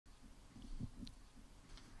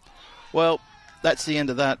Well, that's the end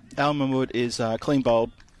of that. Al Mahmood is clean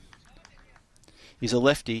bowled. He's a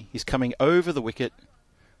lefty. He's coming over the wicket.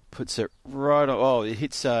 Puts it right on. Oh, it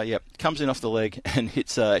hits, comes in off the leg and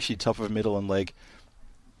hits actually top of middle and leg.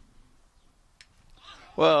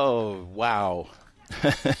 Whoa, wow.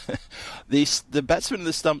 The batsmen in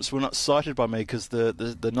the stumps were not sighted by me because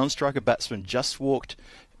the non-striker batsman just walked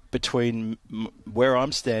between where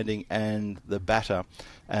I'm standing and the batter,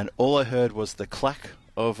 and all I heard was the clack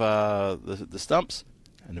of the stumps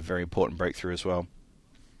and a very important breakthrough as well.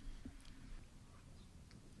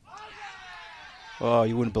 Oh,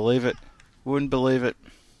 you wouldn't believe it. Wouldn't believe it.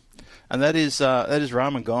 And that is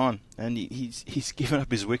Rahman gone, and he's given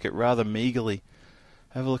up his wicket rather meagerly.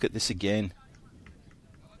 Have a look at this again.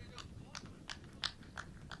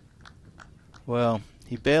 Well,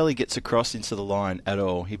 he barely gets across into the line at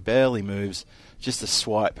all. He barely moves. Just a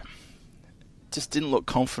swipe. Just didn't look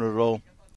confident at all.